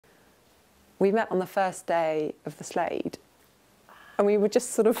We met on the first day of the Slade, and we were just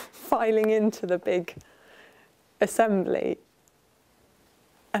sort of filing into the big assembly.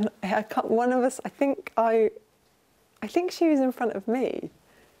 And one of us, I think she was in front of me,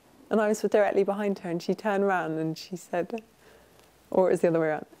 and I was directly behind her, and she turned around and she said, or it was the other way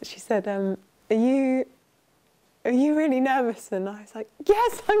around, she said, are you really nervous? And I was like,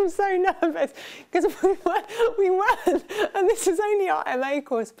 yes, I'm so nervous, because we weren't, and this was only our MA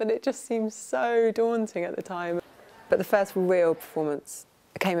course, but it just seemed so daunting at the time. But the first real performance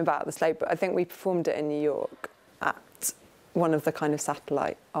came about at the Slade, but I think we performed it in New York at one of the kind of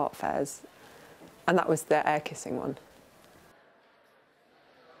satellite art fairs, and that was the air kissing one.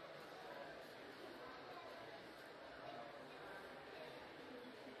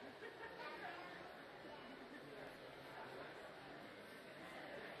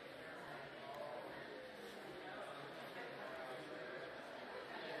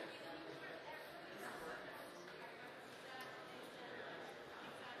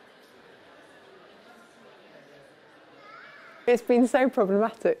 It's been so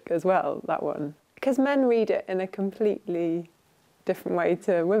problematic as well, that one, because men read it in a completely different way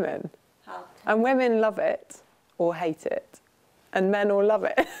to women. How? And women love it or hate it, and men all love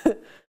it.